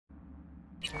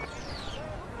Don't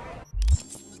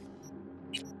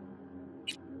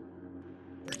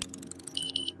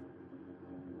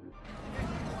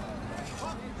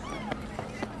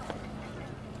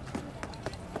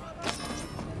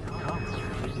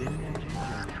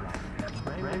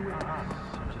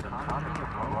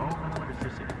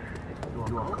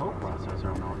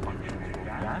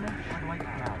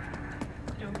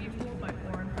be fooled by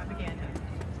foreign propaganda.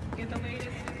 Get the latest,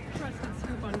 trusted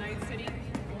scoop on Night City,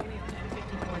 only on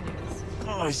N54 News.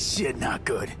 Oh shit, not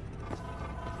good.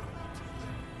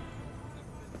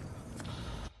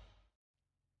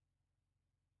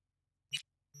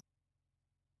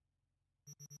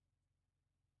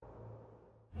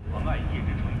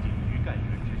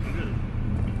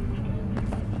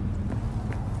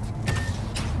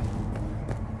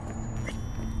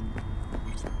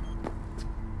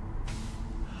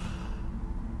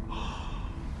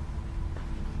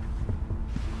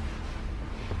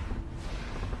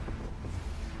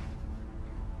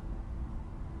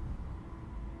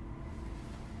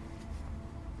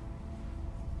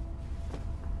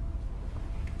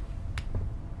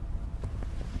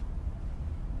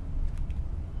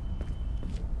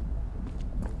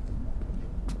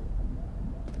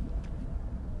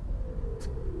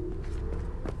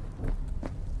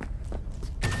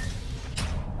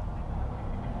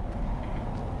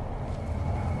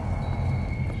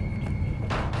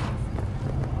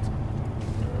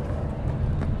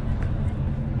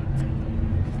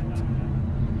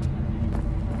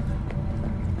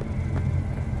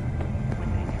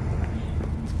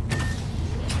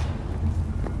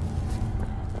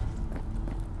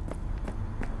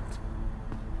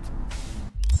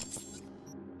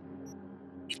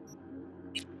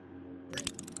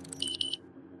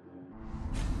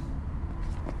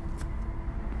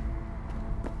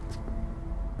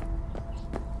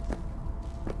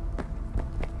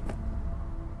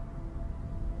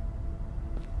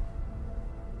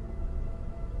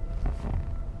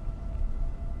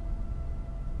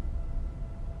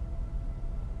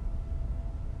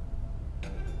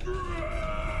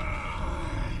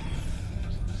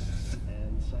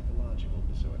 And psychological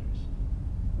disorders.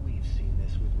 We've seen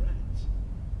this with rats.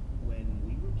 When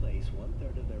we replace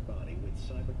 1/3 of their body with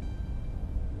cyber...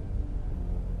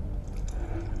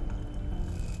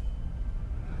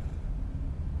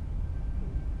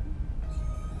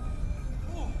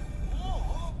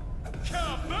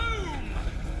 Kaboom!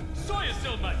 Soy is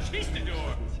still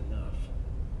machistador! It's enough.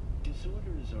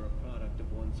 Disorders are a product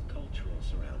of one's cultural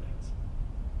surroundings.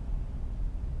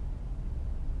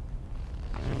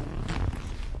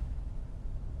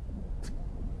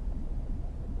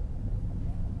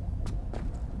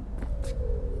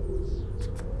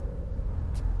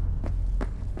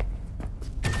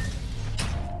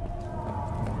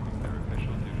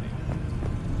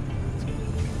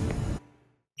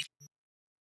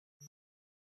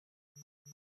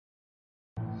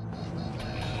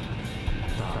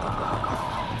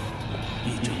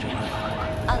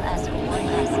 I'll ask you one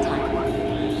last time.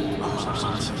 So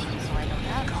I don't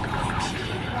have to wander.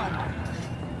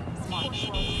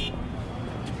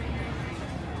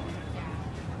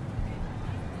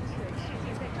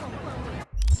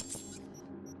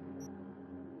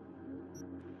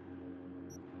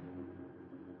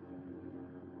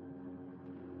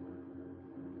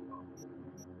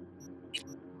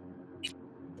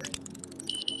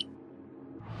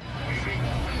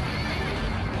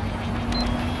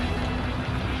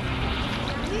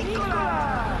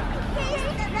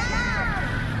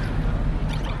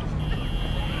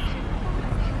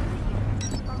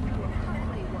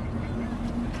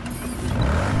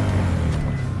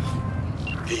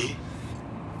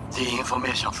 The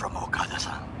information from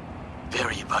Okada-san,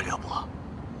 very valuable.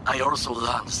 I also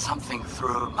learned something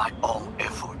through my own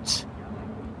efforts.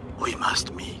 We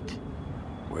must meet.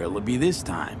 Where'll it be this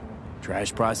time?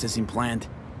 Trash processing plant?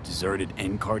 Deserted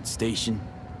N-cart station?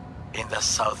 In the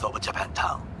south of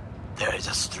Japantown, there is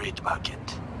a street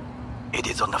market. It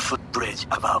is on a footbridge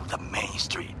above the main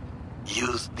street.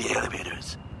 Use the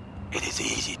elevators. It is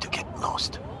easy to get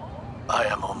lost. I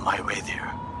am on my way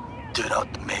there. Do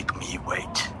not make me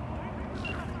wait.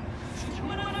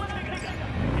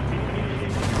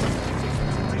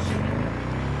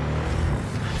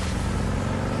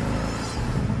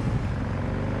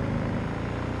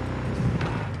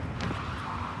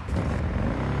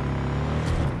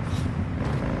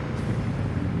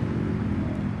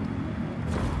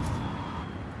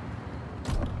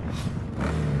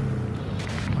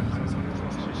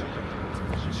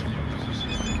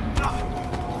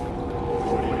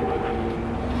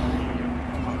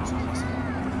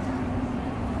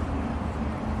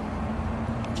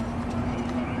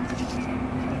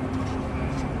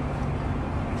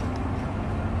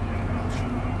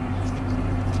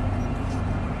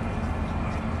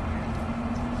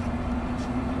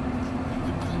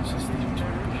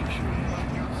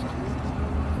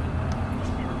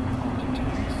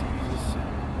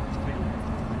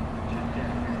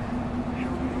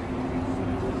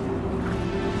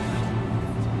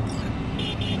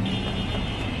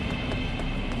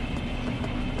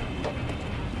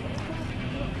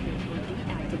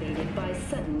 activated by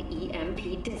sudden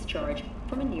EMP discharge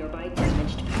from a nearby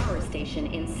damaged power station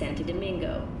in Santo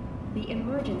Domingo. The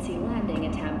emergency landing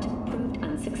attempt proved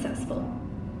unsuccessful.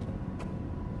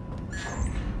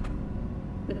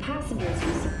 The passengers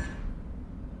who...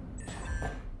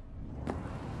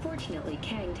 Fortunately,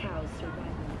 Kang Tao's survival...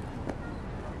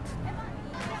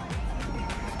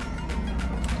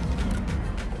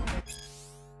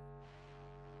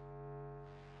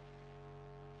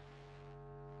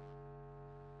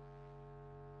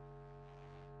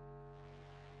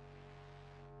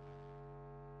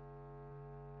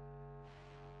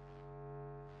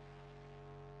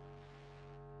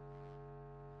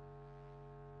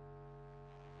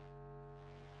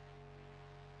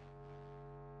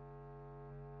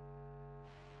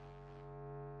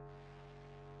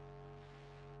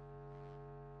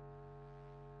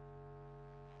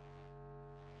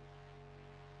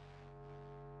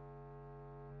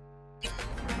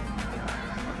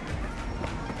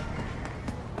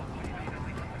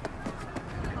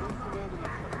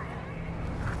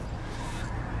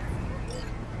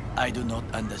 I do not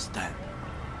understand.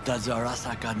 Does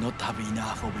Arasaka not have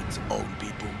enough of its own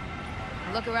people?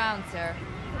 Look around, sir.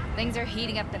 Things are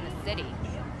heating up in the city.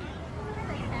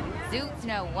 Suits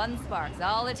know one spark's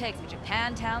all it takes for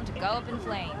Japantown to go up in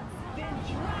flames.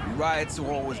 Riots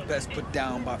are always best put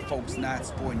down by folks not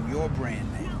sporting your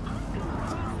brand name.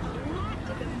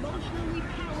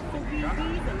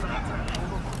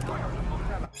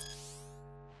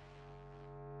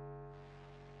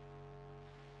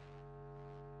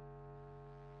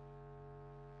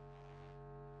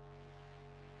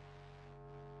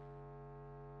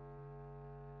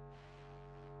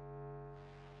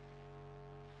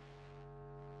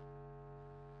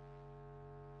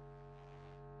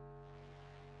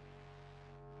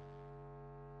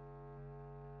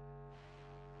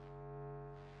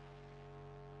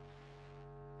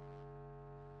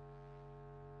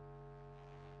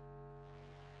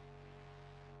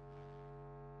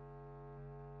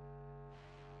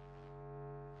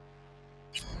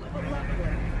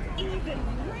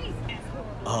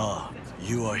 Ah,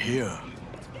 you are here.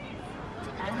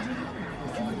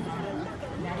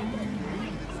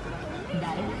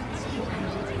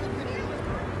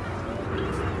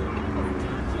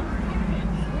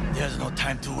 There's no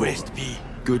time to waste, B.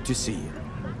 Good to see you.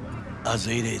 As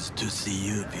it is to see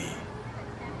you, B.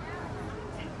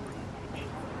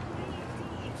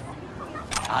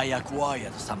 I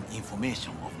acquired some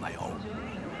information of my own.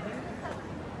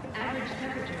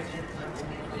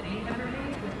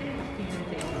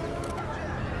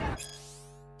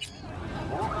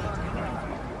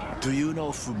 Do you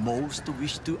know who most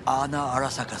wished to honor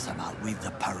Arasaka-sama with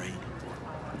the parade?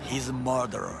 He's a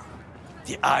murderer.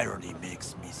 The irony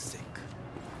makes me sick.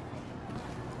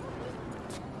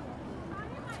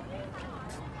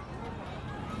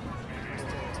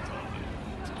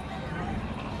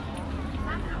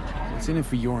 What's in it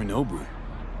for Yorinobu?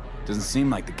 Doesn't seem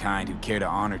like the kind who care to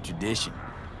honor tradition.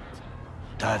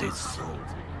 That is so.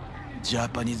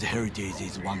 Japanese heritage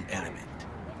is one element.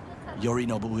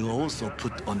 Yorinobu will also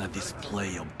put on a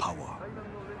display of power.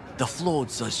 The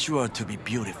floats are sure to be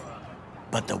beautiful,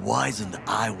 but the wizened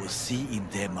eye will see in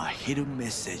them a hidden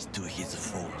message to his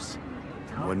foes.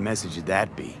 What message would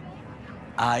that be?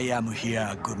 I am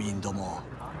here, Gumindomo.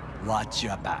 Watch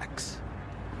your backs.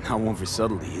 Not one for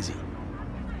subtlety, is he?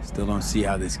 Still don't see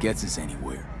how this gets us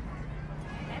anywhere.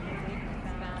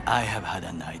 I have had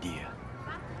an idea.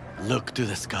 Look to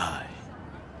the sky.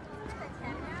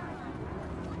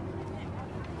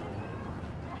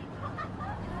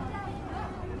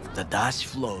 The dash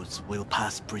floats will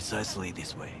pass precisely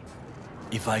this way.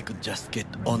 If I could just get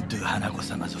onto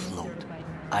Hanako-sama's float,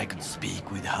 I could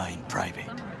speak with her in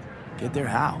private. Get there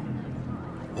how?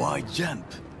 Why jump?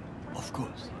 Of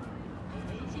course.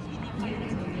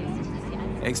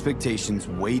 Expectations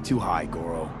way too high,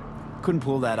 Goro. Couldn't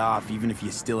pull that off even if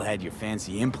you still had your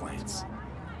fancy implants.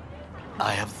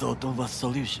 I have thought of a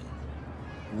solution.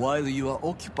 While you are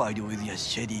occupied with your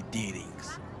shady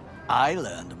dealings, I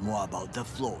learned more about the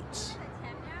floats.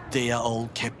 They are all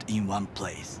kept in one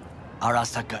place,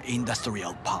 Arasaka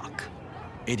Industrial Park.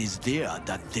 It is there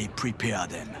that they prepare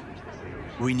them.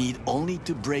 We need only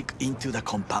to break into the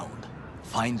compound,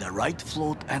 find the right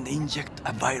float and inject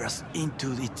a virus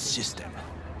into its system.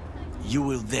 You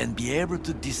will then be able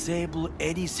to disable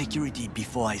any security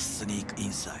before I sneak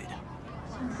inside.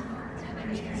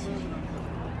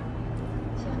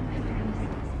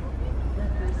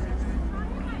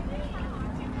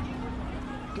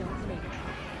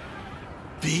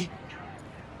 V?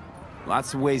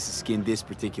 Lots of ways to skin this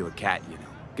particular cat, you know.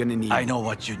 Gonna need... I know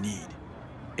what you need.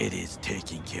 It is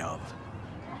taken care of.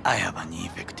 I have an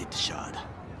infected shard.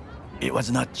 It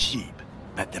was not cheap,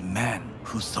 but the man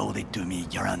who sold it to me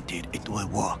guaranteed it will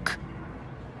work.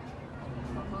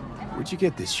 Where'd you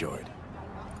get this shard?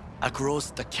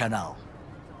 Across the canal.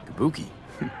 Kabuki.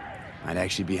 Might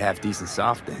actually be half decent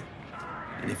soft then.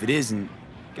 And if it isn't,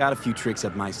 got a few tricks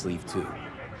up my sleeve too.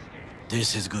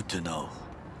 This is good to know.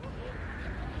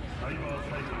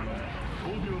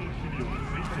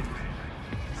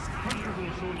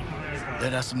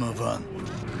 Let us move on.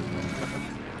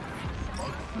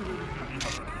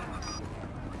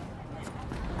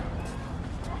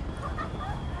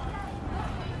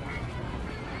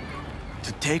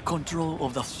 To take control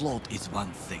of the float is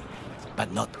one thing,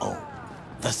 but not all.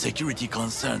 The security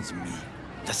concerns me,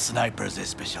 the snipers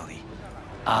especially.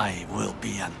 I will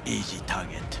be an easy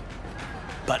target.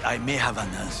 But I may have an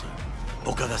answer.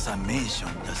 Okada-san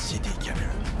mentioned the city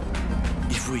camera.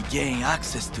 If we gain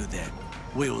access to them,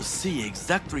 we will see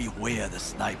exactly where the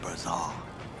snipers are.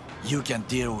 You can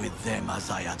deal with them as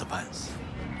I advance.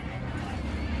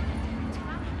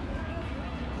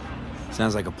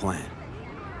 Sounds like a plan.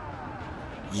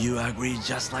 You agree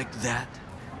just like that?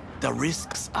 The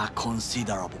risks are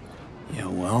considerable. Yeah,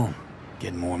 well,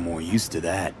 getting more and more used to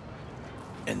that.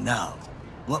 And now,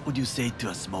 what would you say to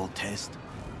a small test?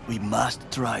 We must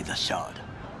try the shard.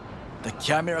 The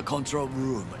camera control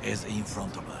room is in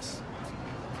front of us.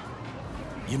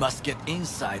 You must get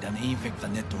inside and infect the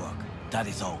network. That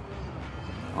is all.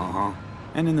 Uh-huh.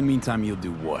 And in the meantime, you'll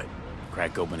do what?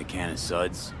 Crack open a can of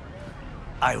suds?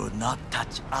 I will not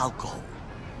touch alcohol.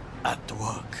 At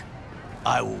work,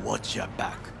 I will watch your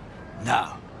back.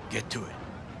 Now, get to it.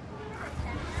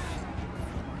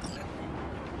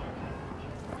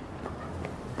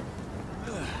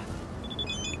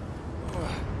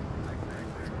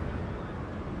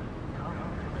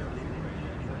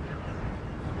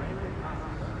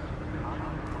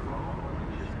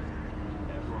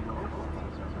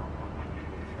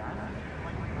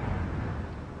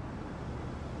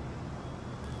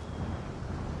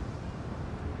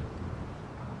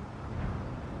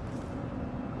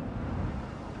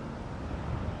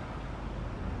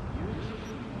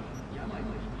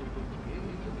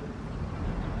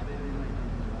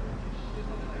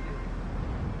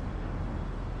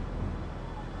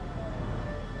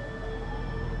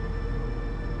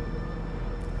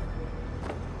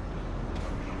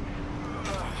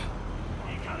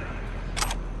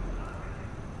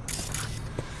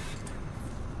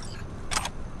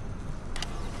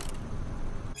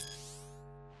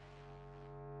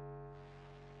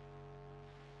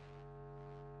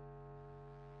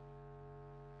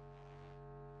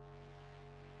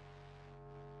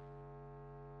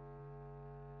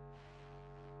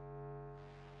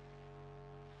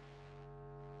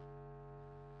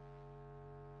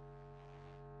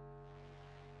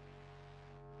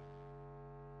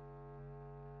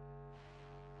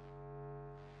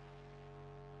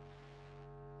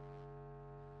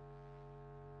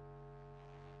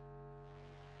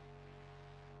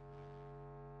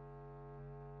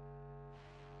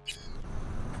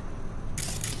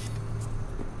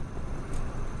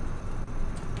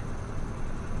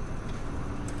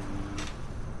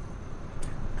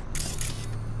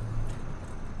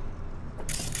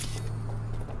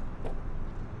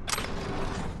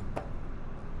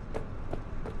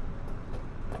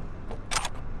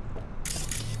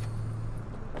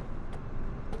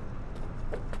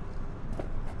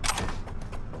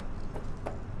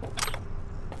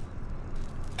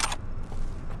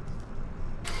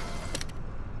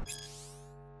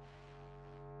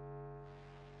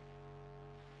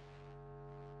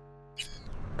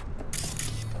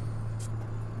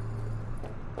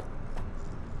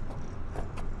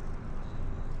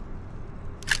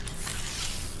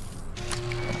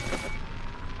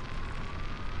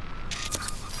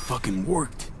 Fucking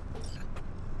worked.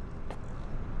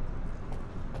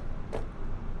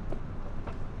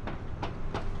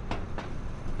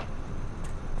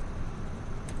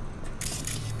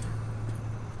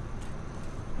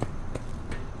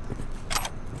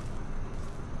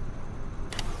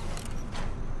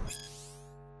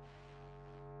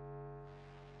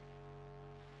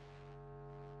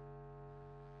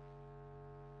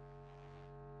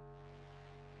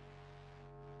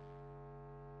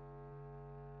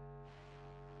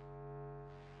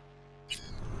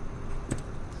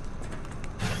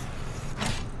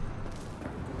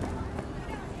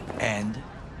 And?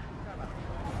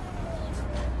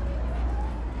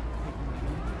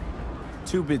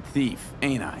 Two-bit thief,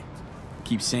 ain't I?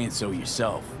 Keep saying so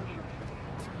yourself.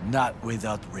 Not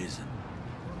without reason.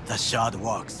 The shard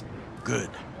works.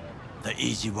 Good. The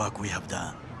easy work we have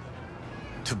done.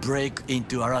 To break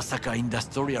into Arasaka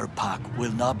Industrial Park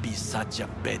will not be such a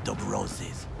bed of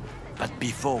roses. But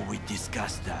before we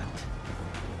discuss that...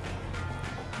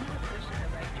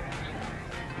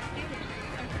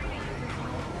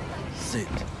 Sit.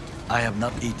 I have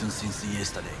not eaten since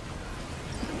yesterday.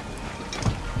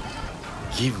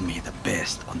 Give me the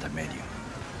best on the menu.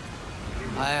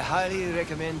 I highly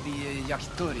recommend the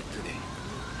yakitori today.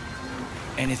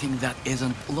 Anything that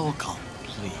isn't local,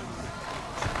 please.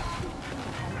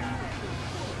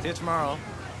 See you tomorrow.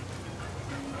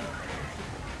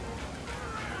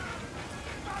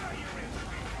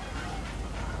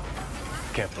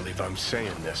 Can't believe I'm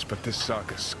saying this, but this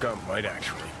Sokka scum might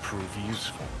actually prove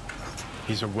useful.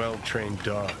 He's a well-trained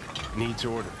dog. Needs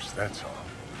orders, that's all.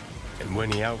 And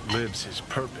when he outlives his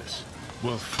purpose,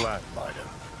 we'll flatline him.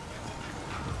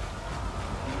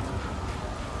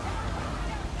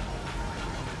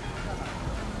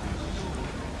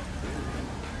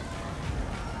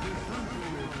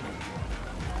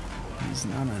 He's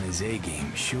not on his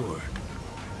A-game, sure.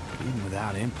 But even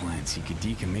without implants, he could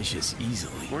decommission us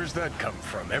easily. Where's that come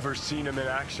from? Ever seen him in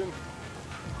action?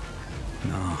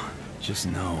 No, just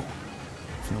no.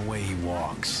 From the way he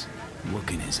walks,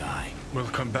 look in his eye. We'll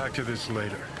come back to this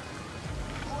later.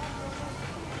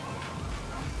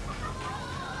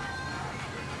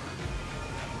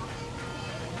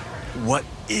 What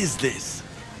is this?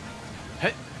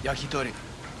 Hey, yakitori.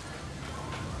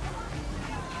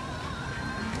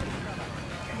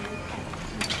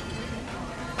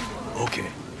 Okay,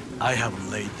 I have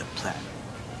laid the plan.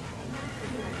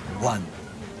 1.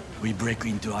 We break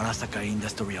into Arasaka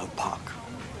Industrial Park.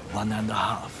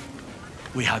 1.5.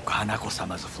 We hack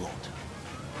Hanako-sama's float.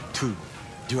 2.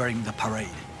 During the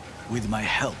parade, with my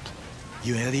help,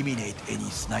 you eliminate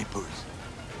any snipers.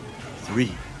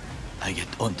 3. I get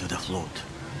onto the float.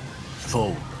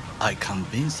 4. I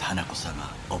convince Hanako-sama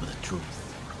of the truth.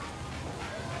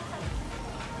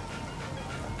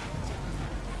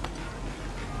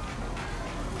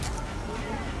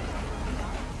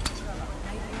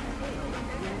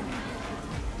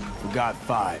 Forgot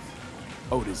 5.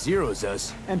 Oda zeroes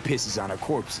us and pisses on our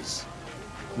corpses.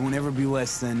 We won't ever be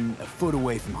less than a foot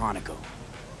away from Hanako.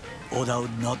 Oda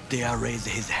would not dare raise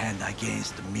his hand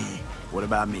against me. What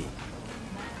about me?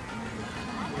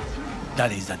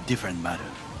 That is a different matter.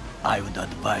 I would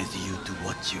advise you to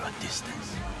watch your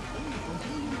distance.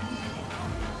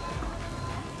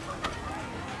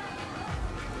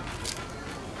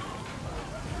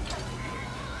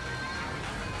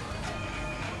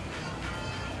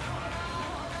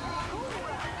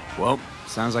 Well,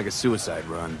 sounds like a suicide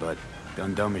run, but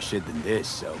done dumber shit than this,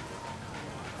 so...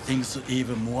 Things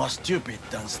even more stupid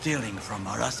than stealing from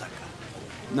Arasaka.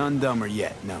 None dumber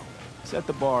yet, no. Set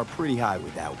the bar pretty high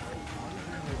with that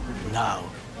one. Now,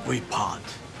 we part.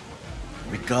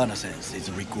 Reconnaissance is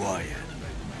required.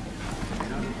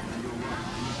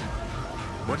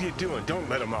 What are you doing? Don't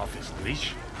let him off his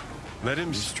leash. Let him...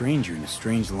 He's a stranger in a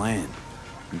strange land.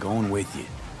 I'm going with you.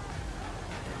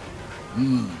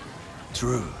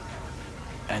 True.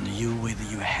 And you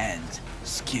with your hands,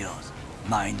 skills,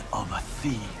 mind of a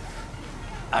thief.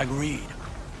 Agreed.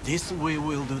 This we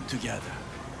will do together.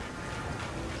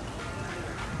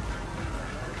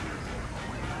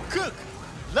 Cook!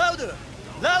 Louder!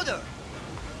 Louder!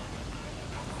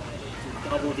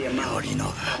 Double the amount Yorinobu.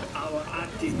 of our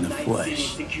active In the Night flesh.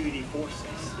 City security forces.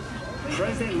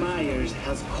 President Myers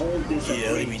has called this He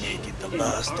a breach eliminated the in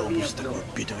last Army of obstacle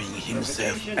North. between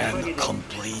himself Provocation and targeted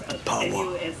complete at power.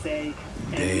 NUSA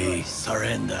and They US.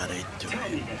 Surrendered it to Tell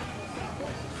me, him.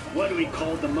 what do we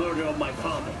call the murder of my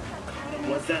father?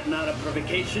 Was that not a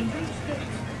provocation?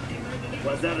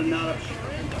 Was that not a...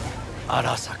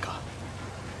 Arasaka.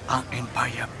 An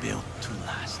empire built to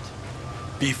last.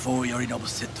 Before Yorinobu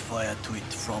set fire to it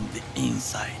from the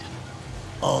inside.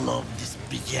 All of this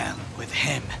began with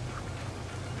him.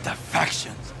 The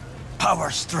factions, power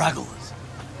struggles,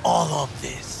 all of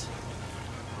this.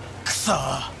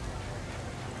 Ksa!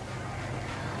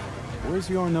 Where's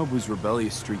Yorinobu's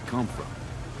rebellious streak come from?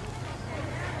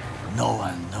 No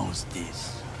one knows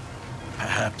this.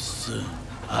 Perhaps soon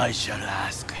I shall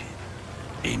ask him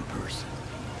in person.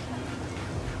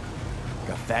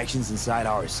 Got factions inside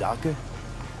Arasaka?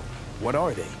 What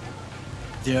are they?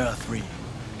 There are 3.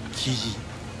 Kiji,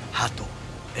 Hato,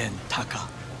 and Taka.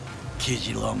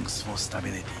 Kiji longs for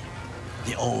stability.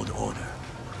 The old order.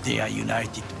 They are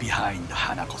united behind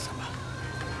Hanako-sama.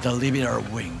 The liberal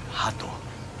wing, Hato,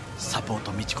 support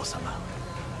Michiko-sama,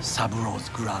 Saburo's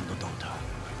granddaughter.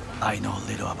 I know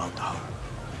little about her.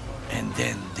 And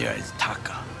then there is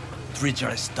Taka,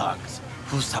 treacherous thugs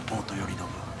who support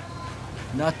Yorinobu.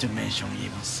 Not to mention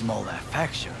even smaller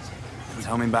factions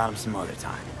Tell me about him some other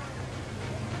time.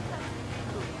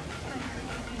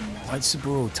 Why'd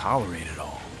Saburo tolerate it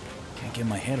all? Can't get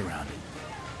my head around it.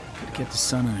 Could've kept his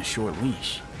son on a short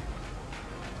leash.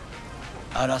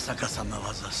 Arasaka-sama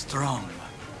was a strong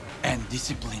and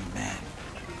disciplined man.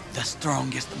 The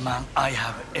strongest man I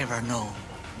have ever known.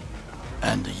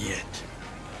 And yet,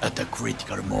 at a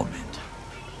critical moment,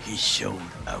 he showed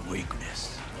a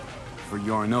weakness. For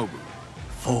Yorinobu?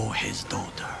 For his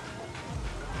daughter.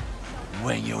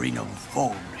 When Yorinobu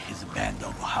formed his band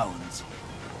of hounds,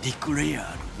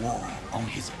 declared war on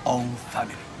his own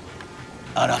family,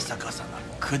 Arasaka-sama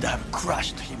could have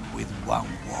crushed him with one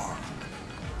word.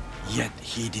 Yet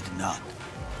he did not,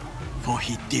 for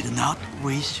he did not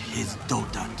wish his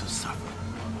daughter to suffer.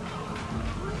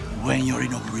 When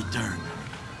Yorinobu returned,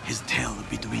 his tail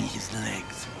between his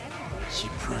legs, she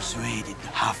persuaded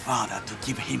her father to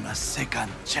give him a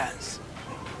second chance.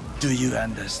 Do you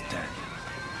understand?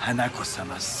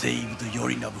 Hanako-sama saved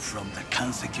Yorinobu from the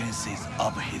consequences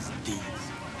of his deeds.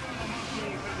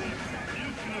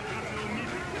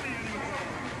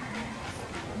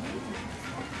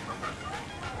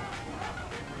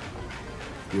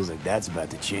 Feels like that's about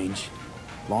to change.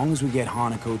 Long as we get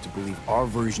Hanako to believe our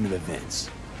version of events.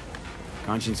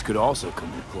 Conscience could also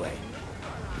come into play,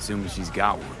 assuming she's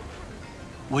got one.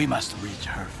 We must reach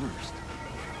her first.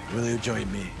 Will you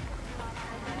join me?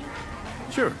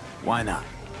 Sure, why not?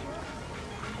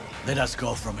 Let us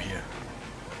go from here.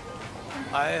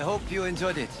 I hope you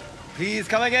enjoyed it. Please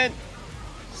come again.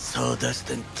 Sawdust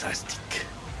and plastic.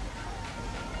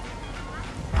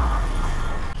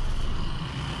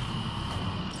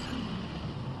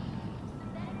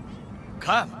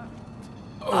 Come.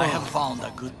 I have found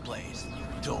a good place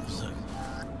to observe.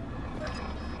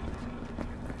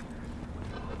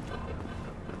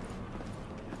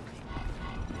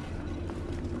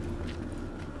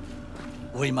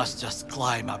 We must just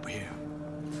climb up here.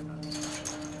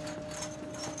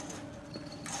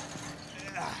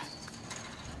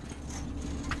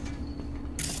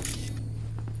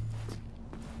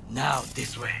 Now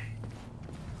this way.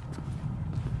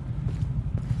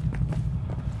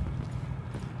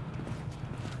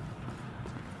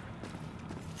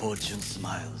 Fortune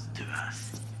smiles to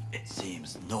us. It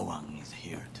seems no one is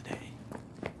here today.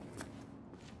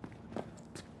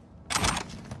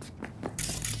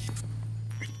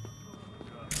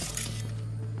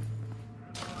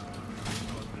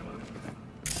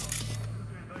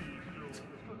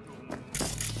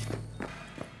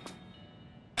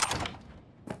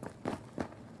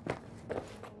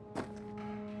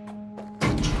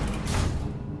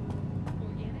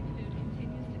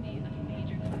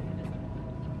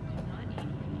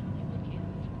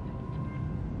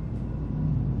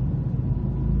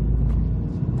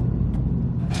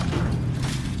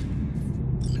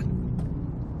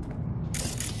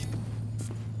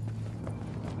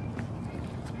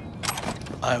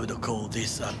 I would call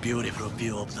this a beautiful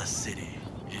view of the city,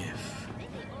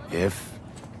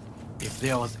 if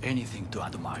there was anything to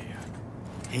admire.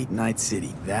 Hate Night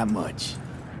City that much.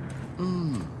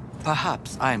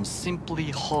 Perhaps I am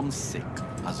simply homesick,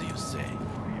 as you say.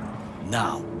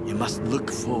 Now, you must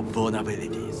look for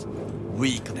vulnerabilities,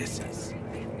 weaknesses,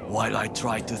 while I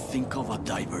try to think of a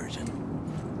diversion.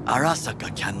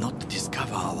 Arasaka cannot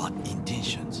discover our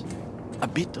intentions. A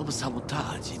bit of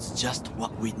sabotage is just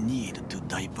what we need to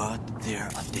divert their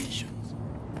attentions.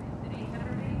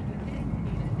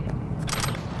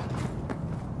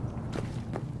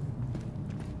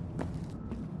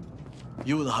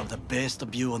 You will have the best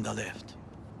view on the left.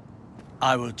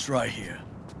 I will try here.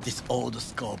 This old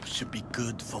scope should be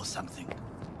good for something.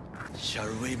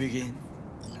 Shall we begin?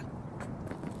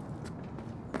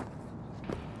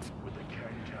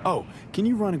 Oh, can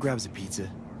you run and grab us a pizza?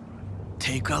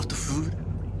 Take out the food?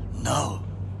 No,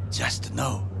 just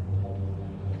no.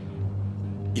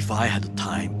 If I had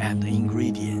time and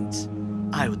ingredients,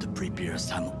 I would prepare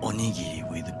some onigiri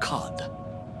with cod,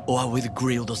 or with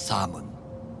grilled salmon.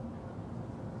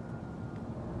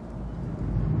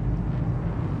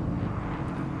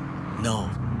 No,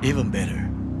 even better,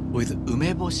 with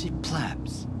umeboshi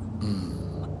clams.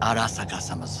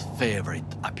 Arasaka-sama's favorite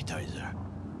appetizer.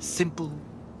 Simple,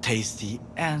 tasty,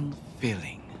 and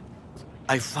filling.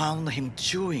 I found him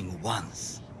chewing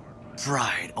once,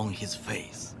 pride on his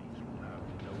face.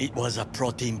 It was a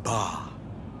protein bar.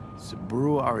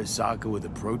 Saburo Arasaka with a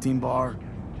protein bar?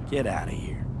 Get out of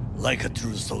here. Like a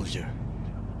true soldier.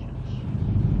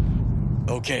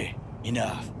 Okay,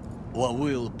 enough, or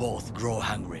we'll both grow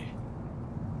hungry.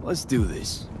 Let's do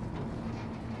this.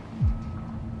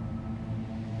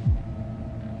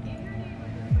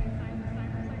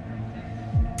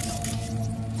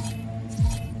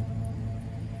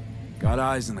 Got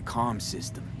eyes on the comm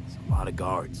system. There's a lot of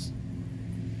guards.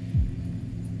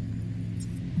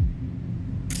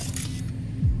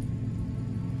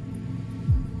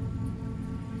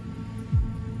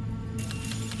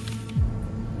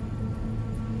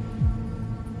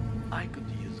 I could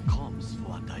use comms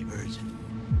for a diversion.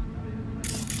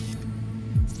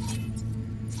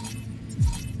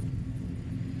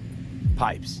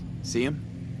 Pipes. See them?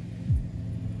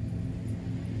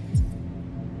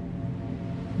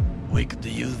 We could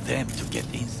use them to get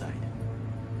inside.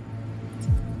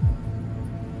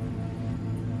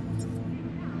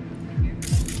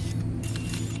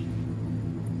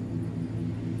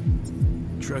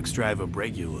 Trucks drive up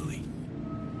regularly.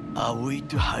 Are we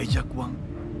to hijack one?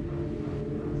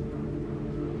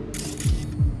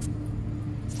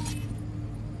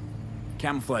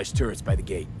 Camouflage turrets by the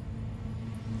gate.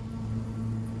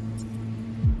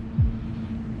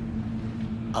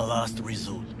 A last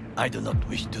resort. I do not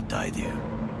wish to die there.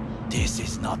 This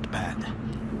is not bad.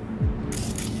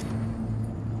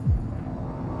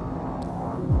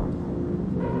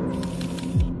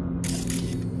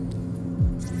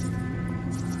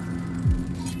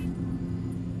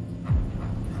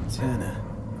 Antenna.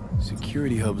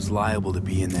 Security hub's liable to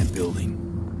be in that building.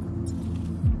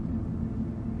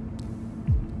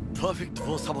 Perfect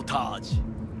for sabotage.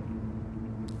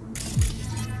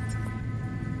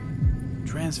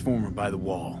 Transformer by the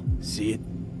wall. See it?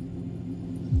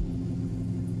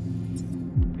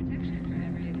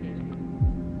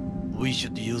 We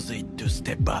should use it to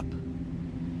step up.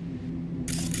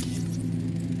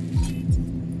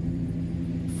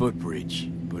 Footbridge,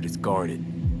 but it's guarded.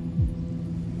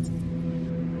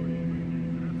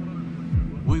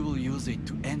 We will use it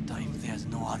to enter if there's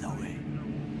no other way.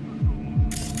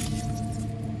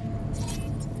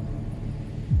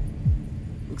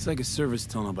 Looks like a service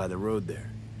tunnel by the road there.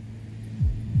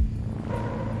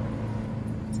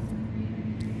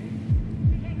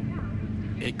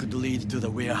 It could lead to the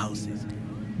warehouses.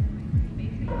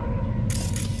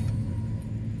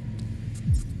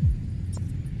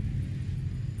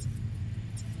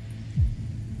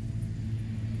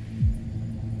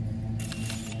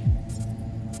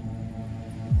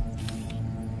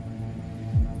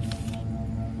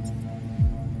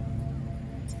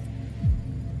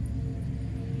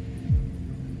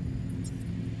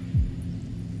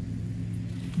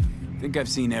 Think I've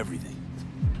seen everything.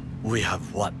 We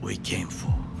have what we came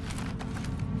for.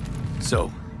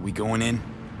 So, we going in?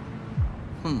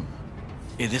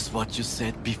 Is this what you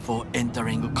said before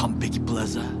entering Konpeki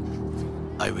Plaza?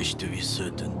 I wish to be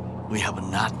certain we have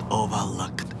not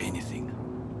overlooked anything.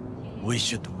 We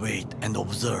should wait and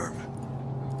observe.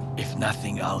 If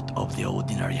nothing out of the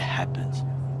ordinary happens,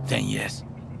 then yes,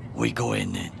 we go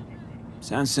in.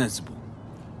 Sounds sensible.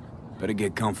 Better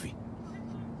get comfy.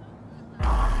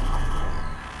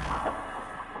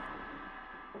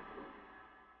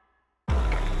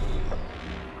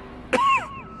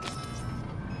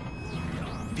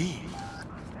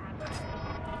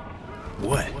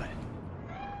 What?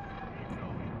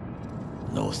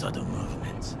 No sudden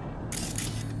movements.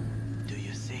 Do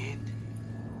you see it?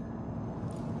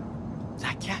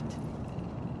 That cat?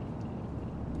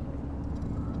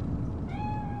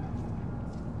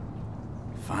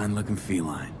 Fine-looking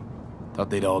feline.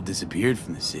 Thought they'd all disappeared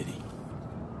from the city.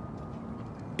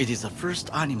 It is the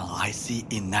first animal I see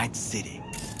in Night City,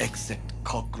 except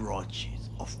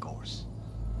cockroaches, of course.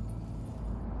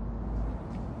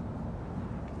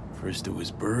 First it was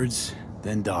birds,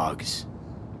 then dogs.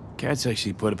 Cats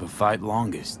actually put up a fight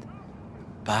longest.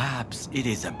 Perhaps it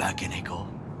is a Bakeneko.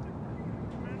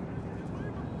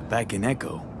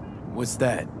 Bakeneko? What's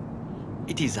that?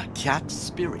 It is a cat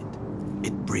spirit.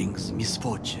 It brings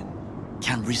misfortune,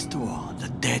 can restore the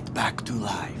dead back to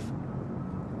life.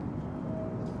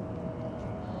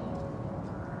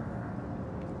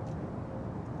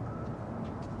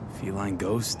 Feline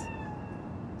ghost?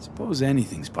 Suppose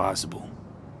anything's possible.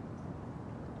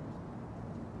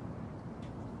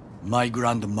 My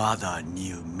grandmother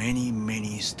knew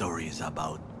many stories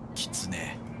about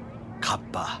Kitsune,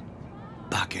 Kappa,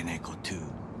 Bakeneko too.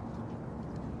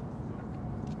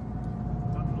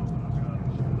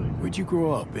 Where'd you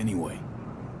grow up, anyway?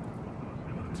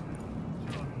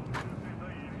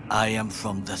 I am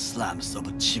from the slums of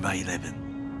Chiba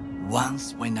 11.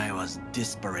 Once when I was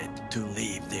desperate to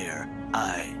live there,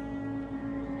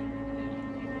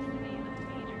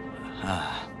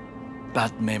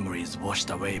 bad memories washed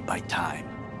away by time.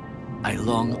 I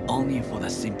long only for the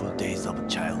simple days of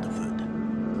childhood.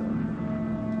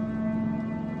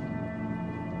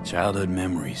 Childhood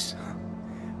memories.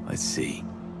 Let's see.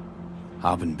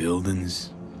 Hopping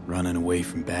buildings, running away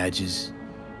from badges.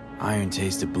 Iron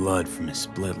tasted blood from his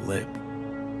split lip.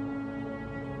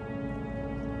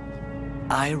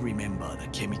 I remember the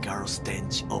chemical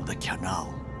stench of the canal,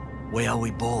 where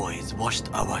we boys washed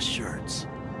our shirts.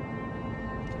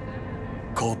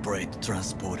 Corporate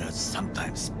transporters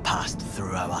sometimes passed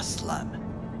through our slum,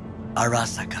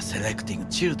 Arasaka selecting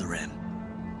children,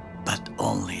 but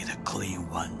only the clean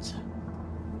ones.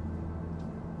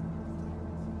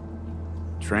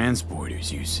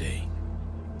 Transporters, you say?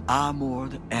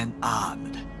 Armored and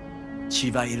armed,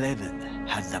 Chiba 11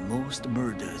 has the most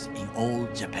murders in all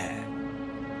Japan.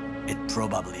 It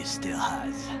probably still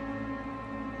has.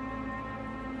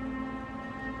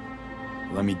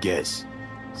 Let me guess.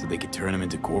 So they could turn them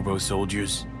into Corpo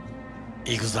soldiers?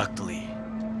 Exactly.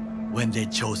 When they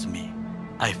chose me,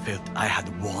 I felt I had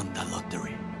won the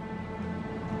lottery.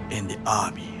 In the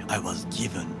army, I was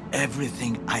given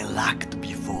everything I lacked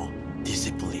before: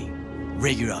 discipline,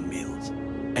 regular meals,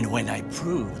 and when I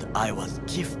proved I was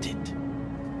gifted,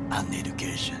 an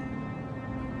education.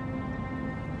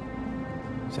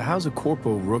 So how's a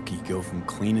Corpo rookie go from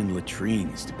cleaning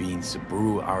latrines to being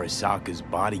Saburo Arasaka's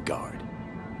bodyguard?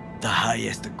 The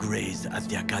highest grades at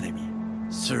the academy,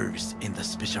 serves in the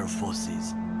special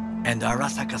forces, and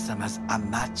Arasaka-sama's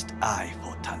unmatched eye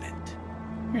for talent.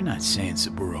 You're not saying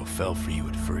Saburo fell for you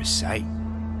at first sight?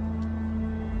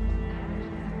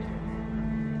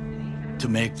 To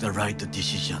make the right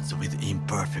decisions with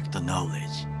imperfect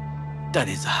knowledge, that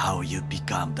is how you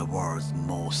become the world's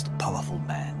most powerful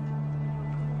man.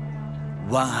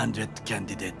 100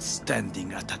 candidates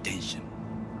standing at attention,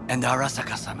 and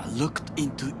Arasaka-sama looked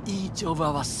into each of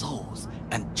our souls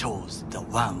and chose the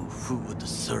one who would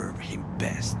serve him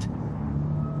best.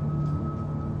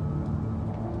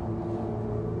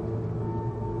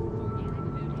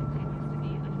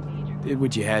 Did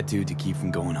what you had to keep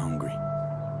from going hungry.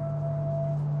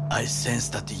 I sense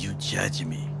that you judge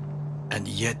me, and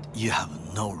yet you have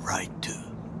no right to.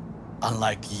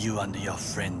 Unlike you and your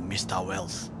friend Mr.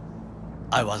 Wells,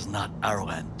 I was not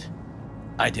arrogant.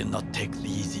 I did not take the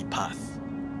easy path.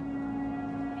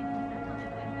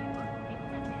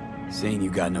 Saying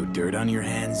you got no dirt on your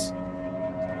hands?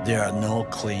 There are no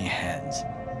clean hands,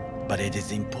 but it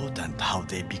is important how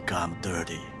they become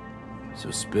dirty.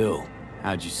 So spill,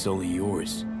 how'd you sully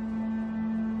yours?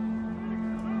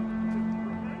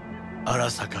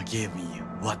 Arasaka gave me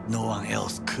what no one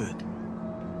else could.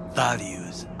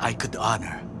 Values I could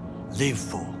honor, live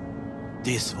for.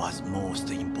 This was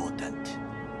most important.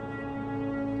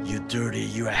 You dirty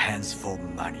your hands for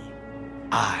money.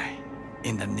 I,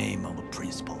 in the name of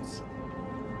principles.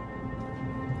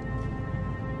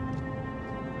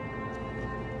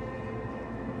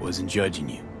 Wasn't judging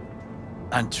you.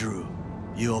 Untrue.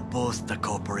 You oppose the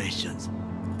corporations,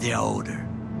 their order,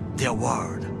 their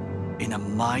word, in a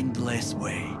mindless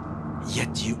way,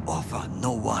 yet you offer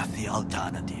no worthy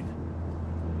alternative.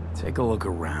 Take a look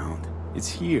around. It's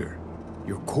here.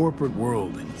 Your corporate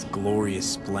world in its glorious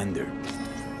splendor.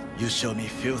 You show me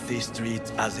filthy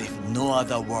streets as if no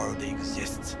other world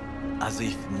exists, as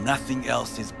if nothing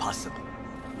else is possible.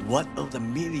 What of the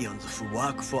millions who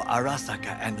work for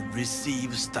Arasaka and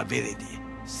receive stability,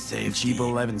 safety? Chiba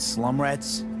 11 slum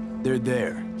rats? They're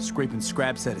there, scraping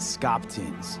scraps out of scop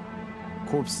tins.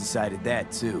 Corps decided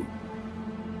that too.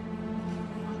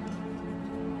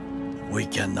 We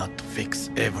cannot fix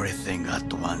everything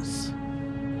at once.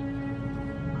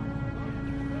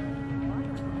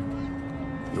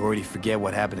 You already forget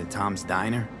what happened at Tom's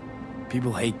Diner?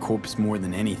 People hate Corpse more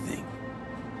than anything.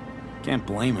 Can't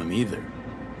blame him either.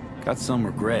 Got some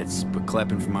regrets, but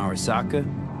clapping from Arasaka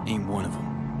ain't one of them.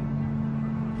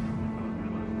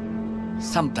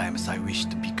 Sometimes I wish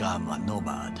to become a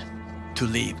nomad, to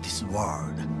leave this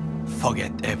world,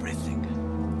 forget everything.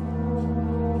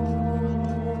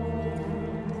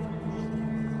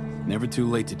 Never too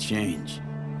late to change.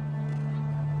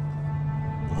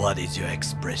 What is your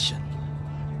expression?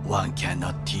 One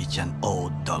cannot teach an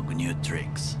old dog new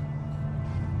tricks.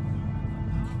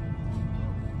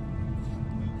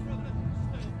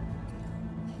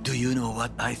 Do you know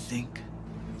what I think?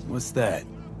 What's that?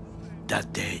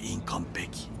 That day in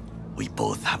Konpeki, we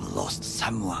both have lost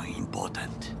someone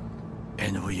important.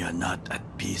 And we are not at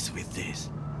peace with this,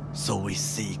 so we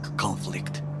seek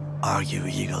conflict, argue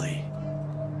eagerly.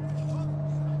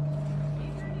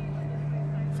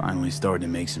 Finally starting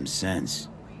to make some sense.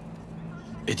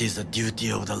 It is the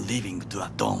duty of the living to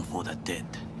atone for the dead.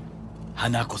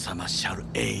 Hanako-sama shall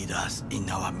aid us in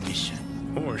our mission.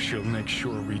 Or she'll make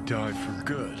sure we die for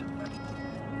good.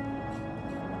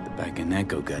 The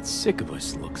Bakaneko got sick of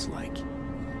us, looks like.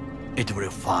 It will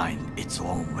find its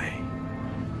own way.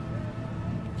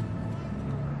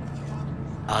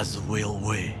 As will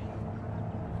we.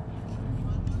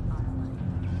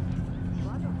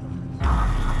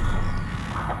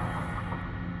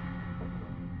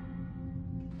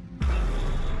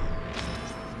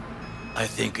 I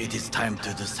think it is time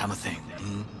to do something.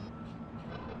 Hmm?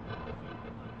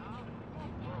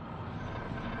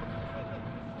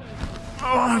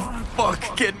 Oh,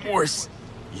 fuck, getting worse.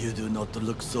 You do not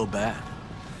look so bad.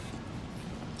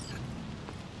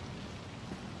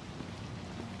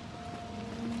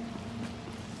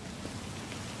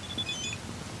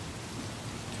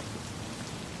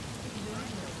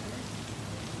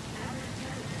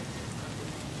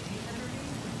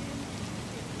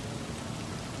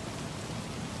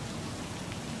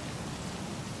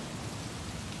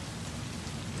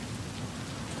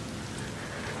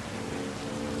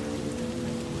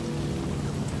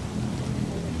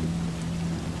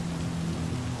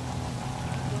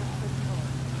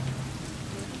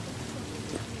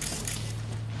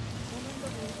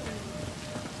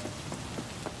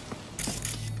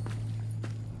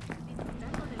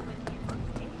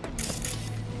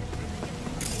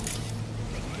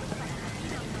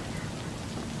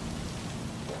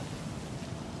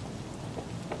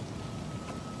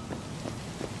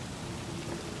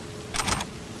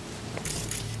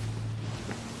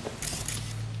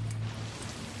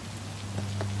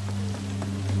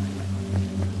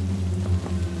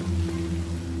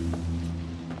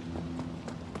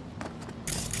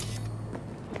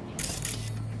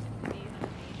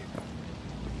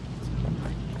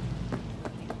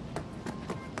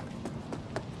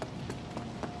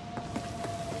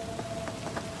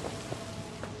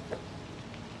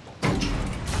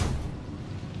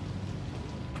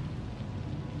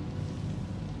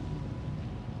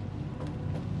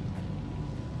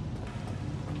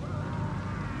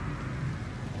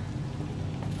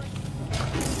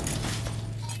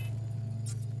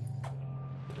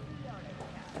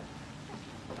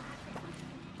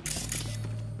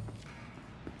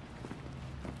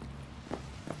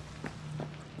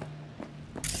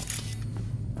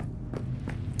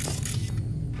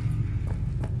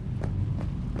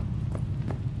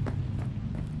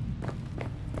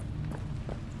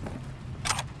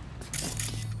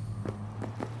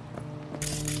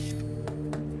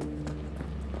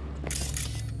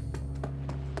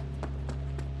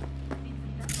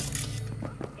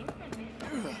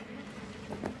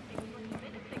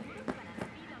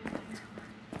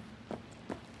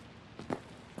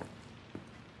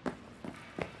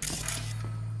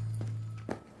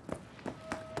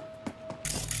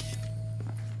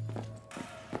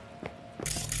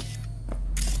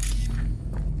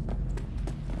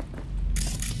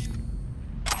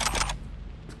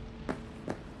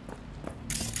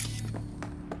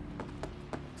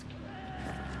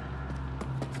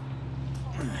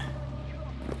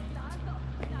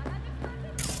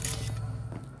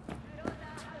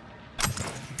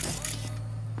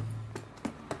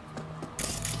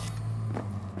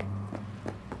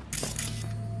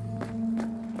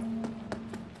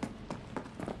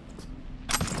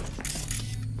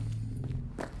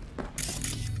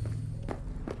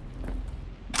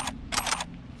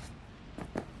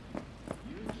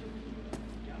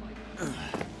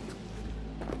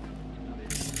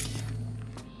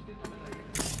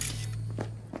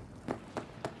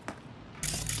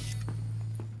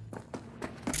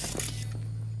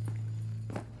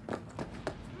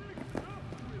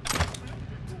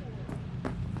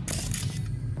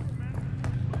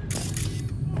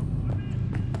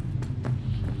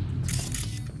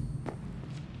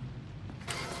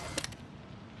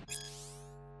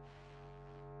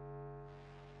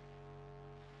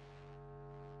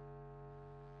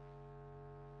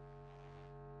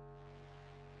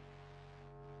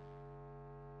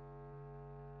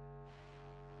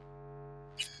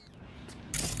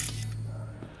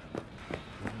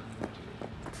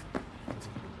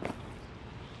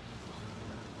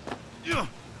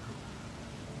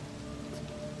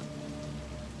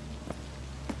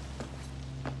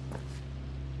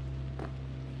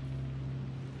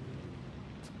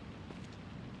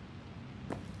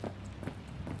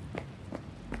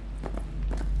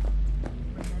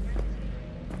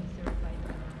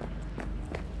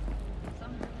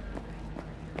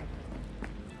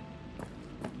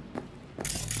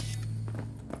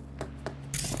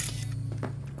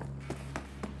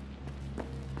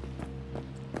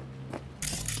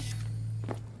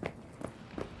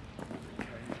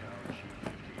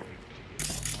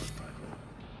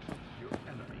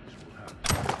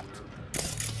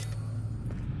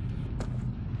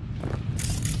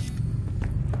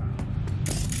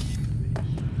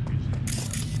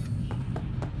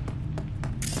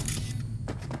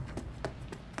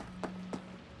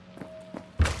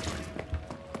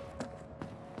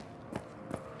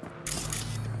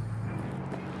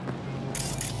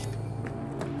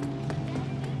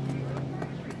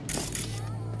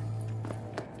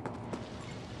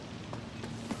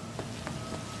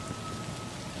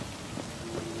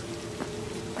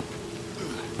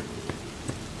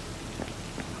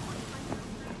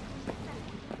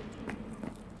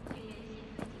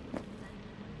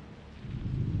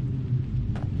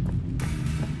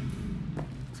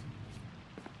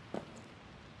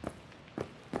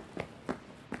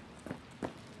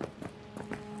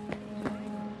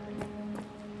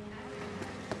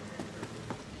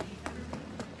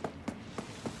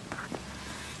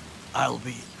 I'll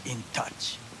be in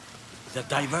touch. The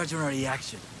divergent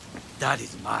reaction, that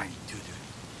is mine to do.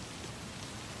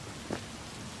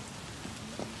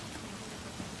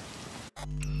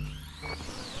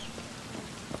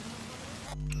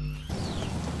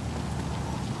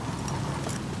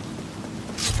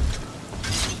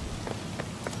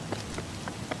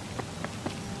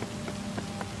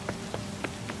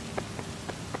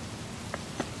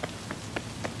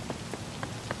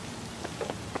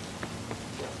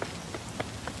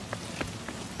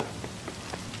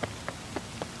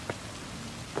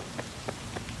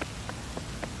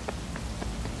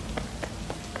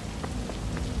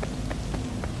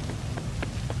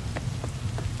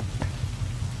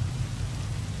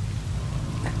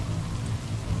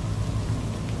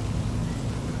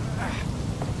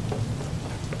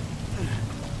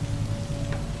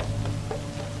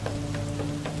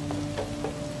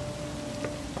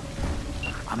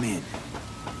 I'm in.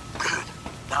 Good.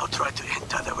 Now try to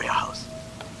enter the warehouse.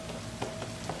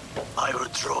 I will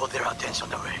draw their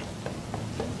attention away.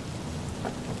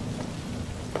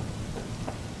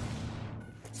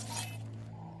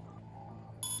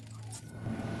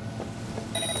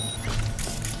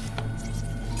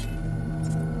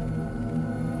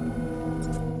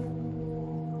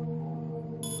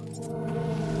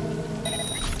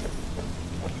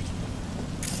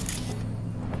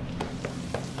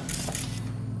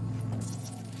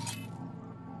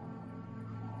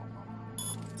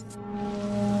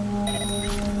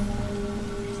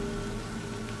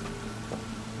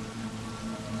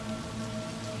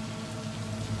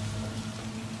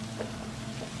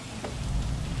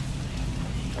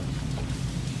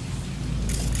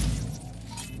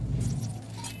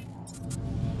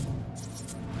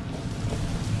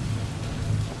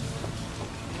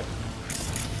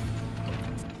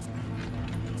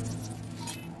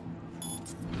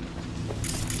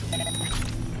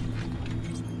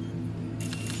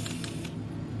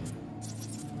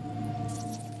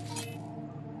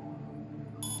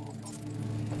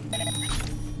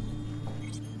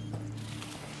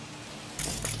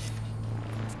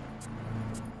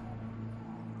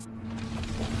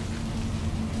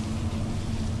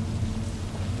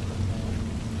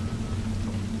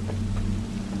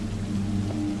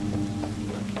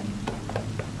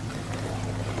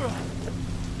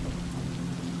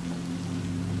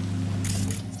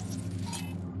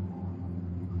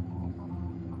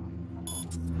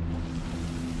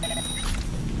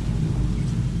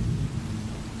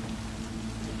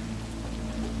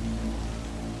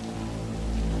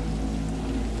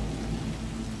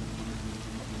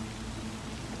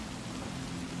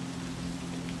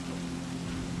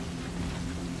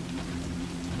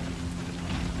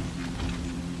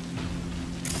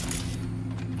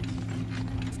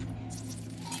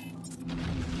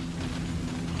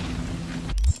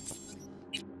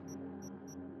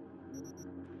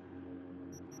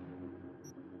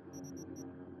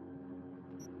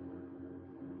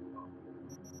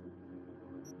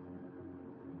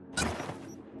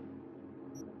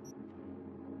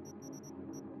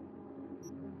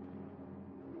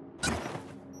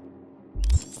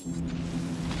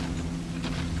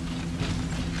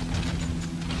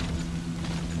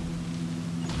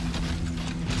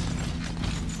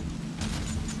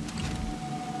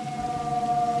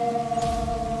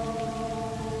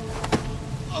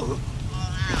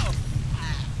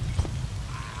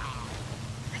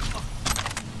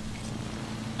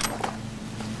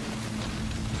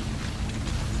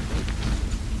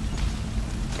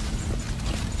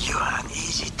 You are an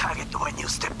easy target when you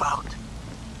step out.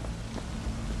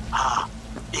 Ah,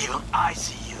 even I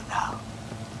see you now.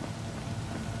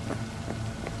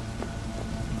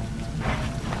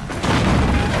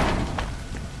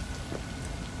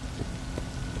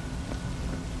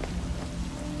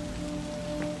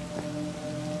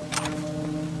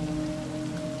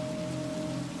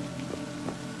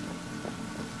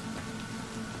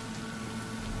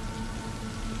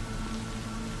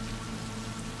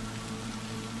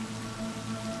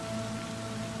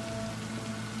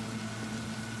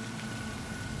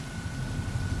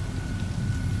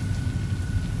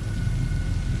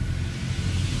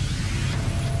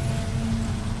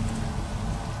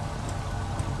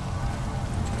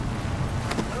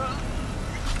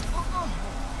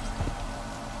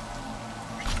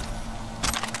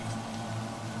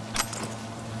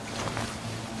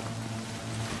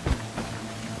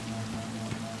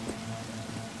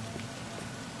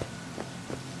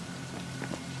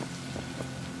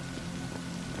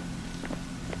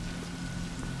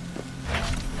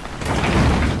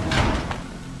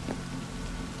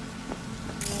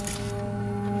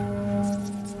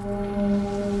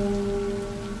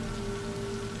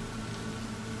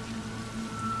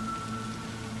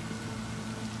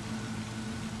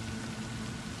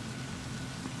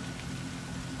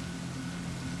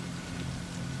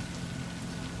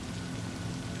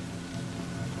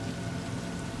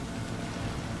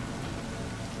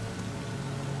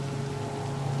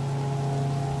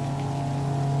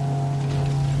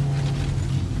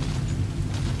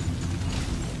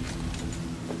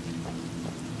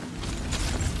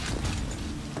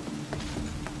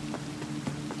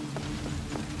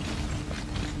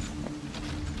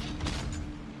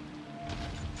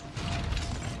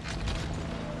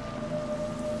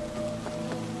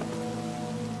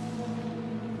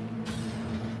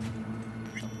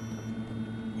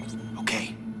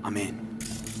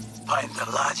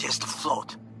 suggest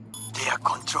float. They are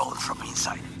controlled from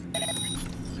inside.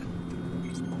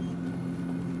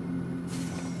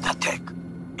 The tech,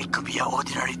 it could be an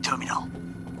ordinary terminal.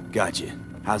 Gotcha.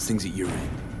 How's things at your end?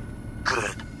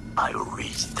 Good. I will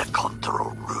reach the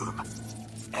control room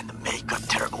and make a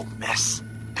terrible mess.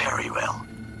 Very well.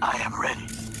 I am ready.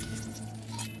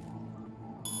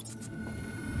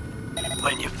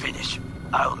 When you finish,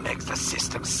 I'll make the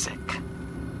system sick.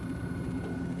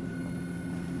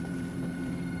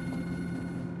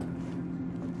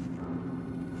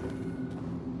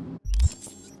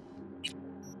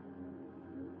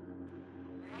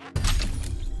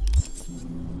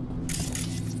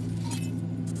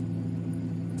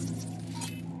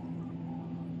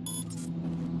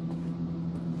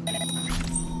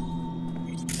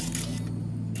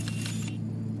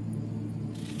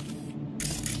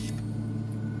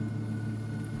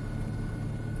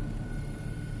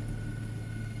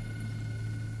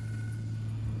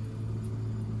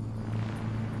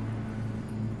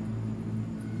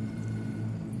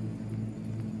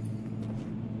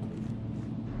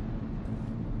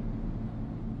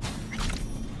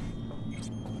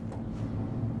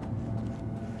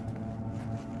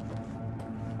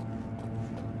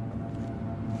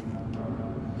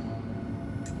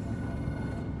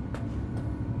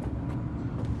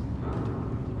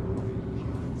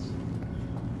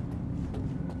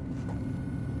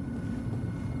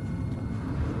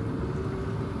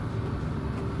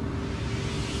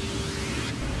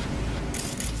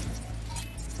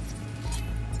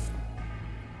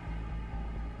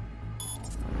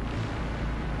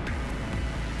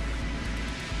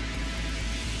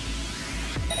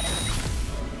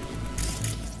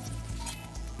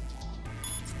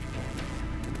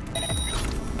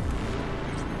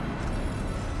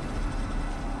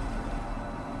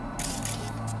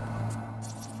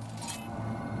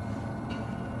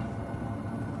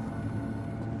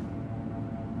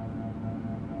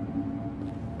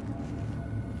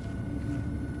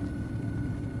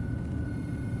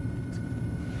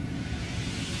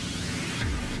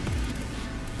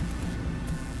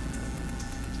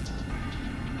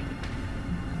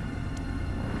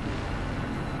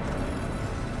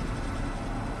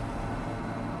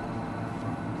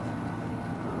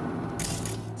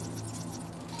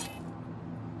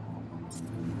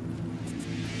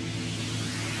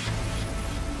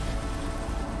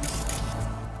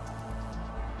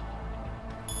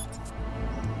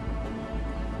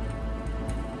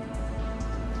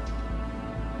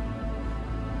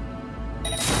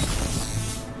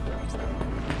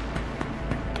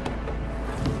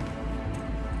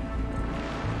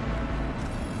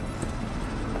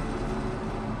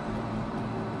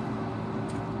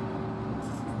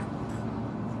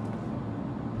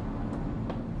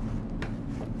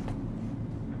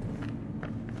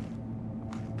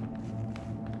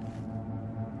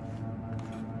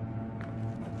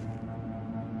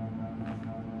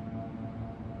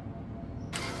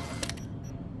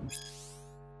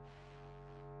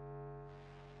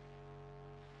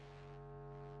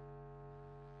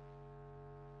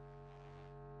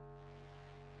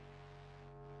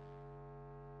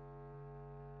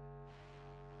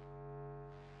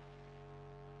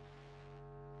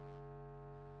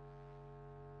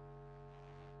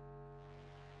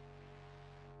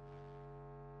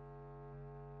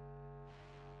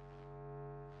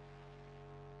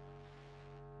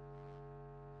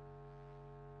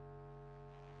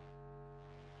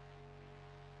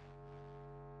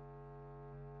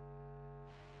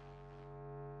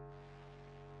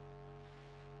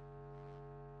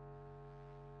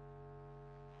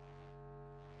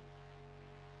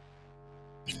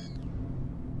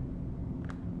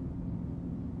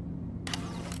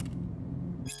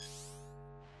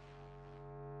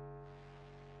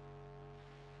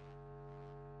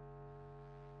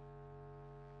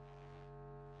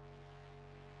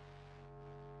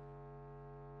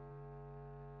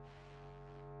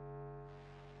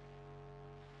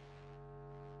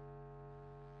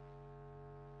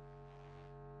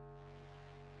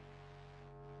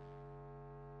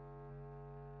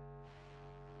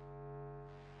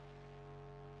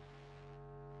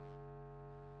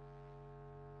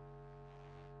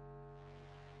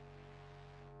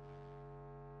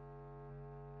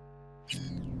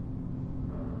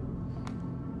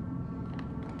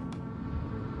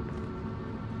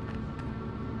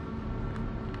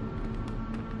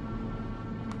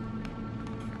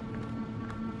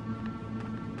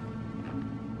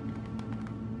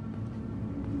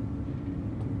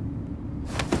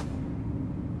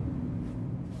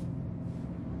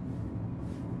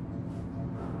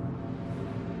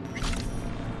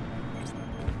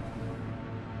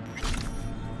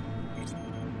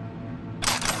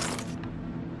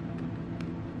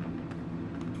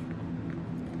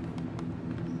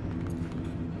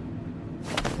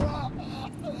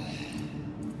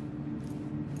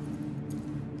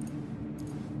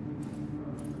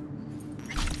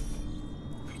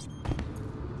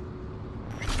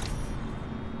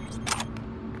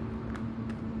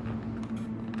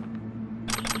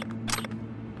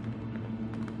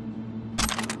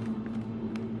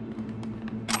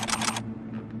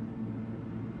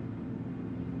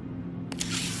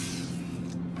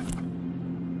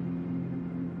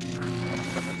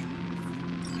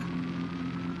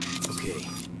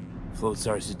 Float's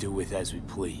ours to do with as we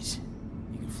please.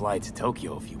 You can fly to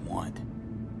Tokyo if you want.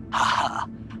 Haha,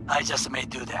 I just may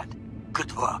do that.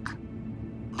 Good work.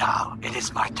 Now, it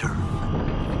is my turn.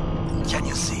 Can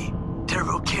you see?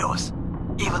 Terrible chaos.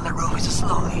 Even the roof is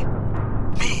slowly.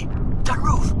 V, the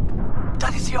roof!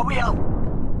 That is your will!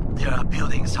 There are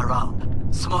buildings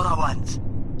around, smaller ones.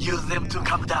 Use them to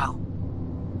come down.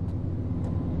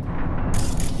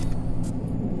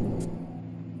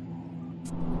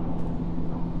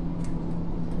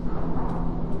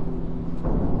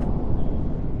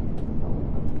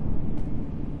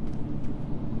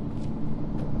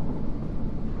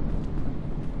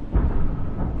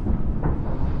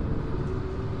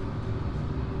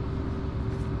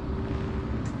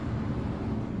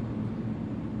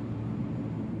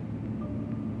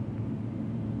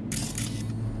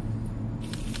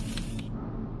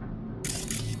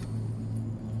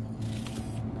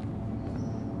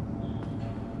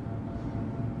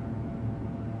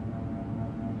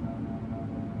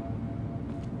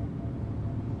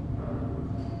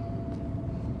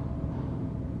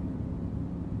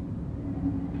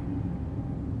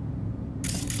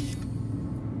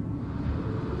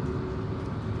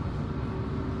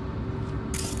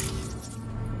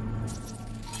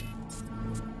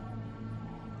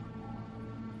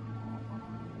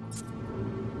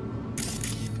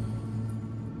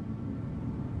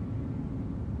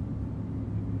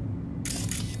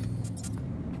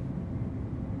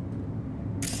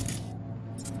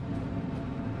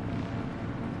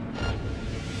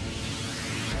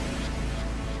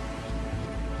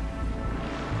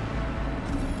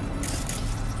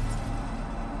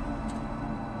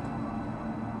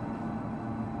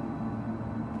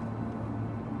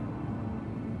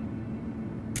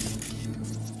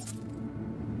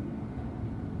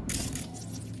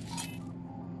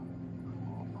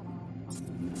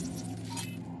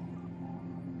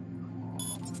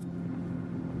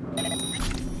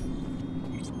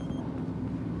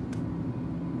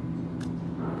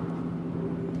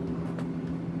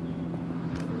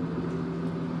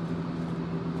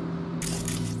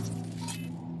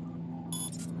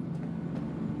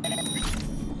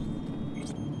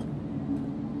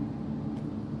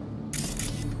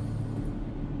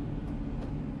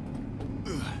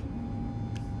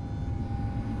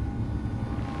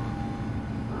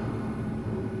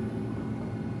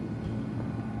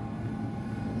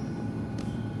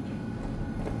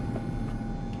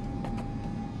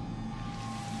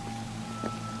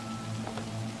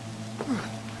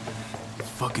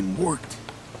 Fucking worked.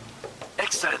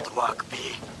 Excellent work, B.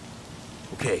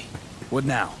 Okay, what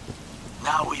now?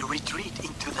 Now we retreat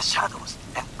into the shadows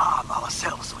and arm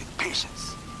ourselves with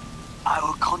patience. I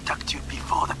will contact you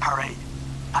before the parade.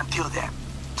 Until then,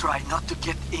 try not to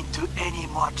get into any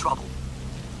more trouble.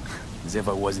 As if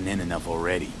I wasn't in enough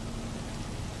already.